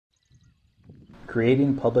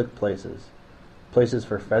creating public places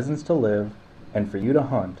for pheasants to live and for you to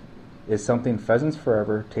hunt, is something Pheasants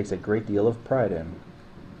Forever takes a great deal of pride in.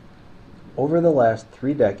 Over the last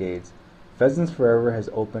 3 decades, Pheasants Forever has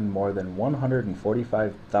opened more than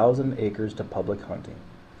 145,000 acres to public hunting.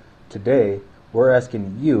 Today, we're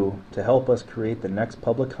asking you to help us create the next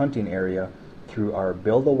public hunting area through our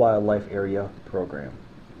Build a Wildlife Area program.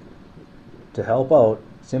 To help out,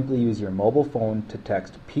 simply use your mobile phone to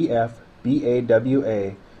text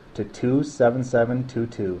PFBAWA to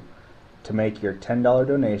 27722 to make your $10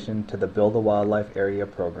 donation to the Build a Wildlife Area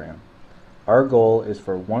program. Our goal is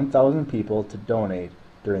for 1,000 people to donate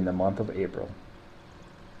during the month of April.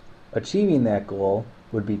 Achieving that goal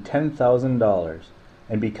would be $10,000,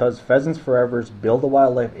 and because Pheasants Forever's Build a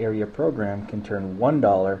Wildlife Area program can turn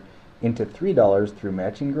 $1 into $3 through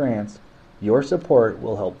matching grants, your support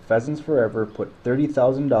will help Pheasants Forever put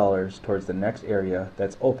 $30,000 towards the next area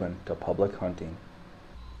that's open to public hunting.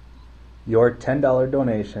 Your $10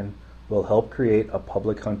 donation will help create a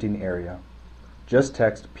public hunting area. Just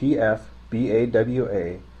text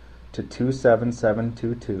PFBAWA to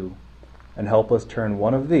 27722 and help us turn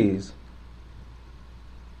one of these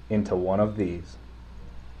into one of these.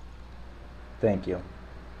 Thank you.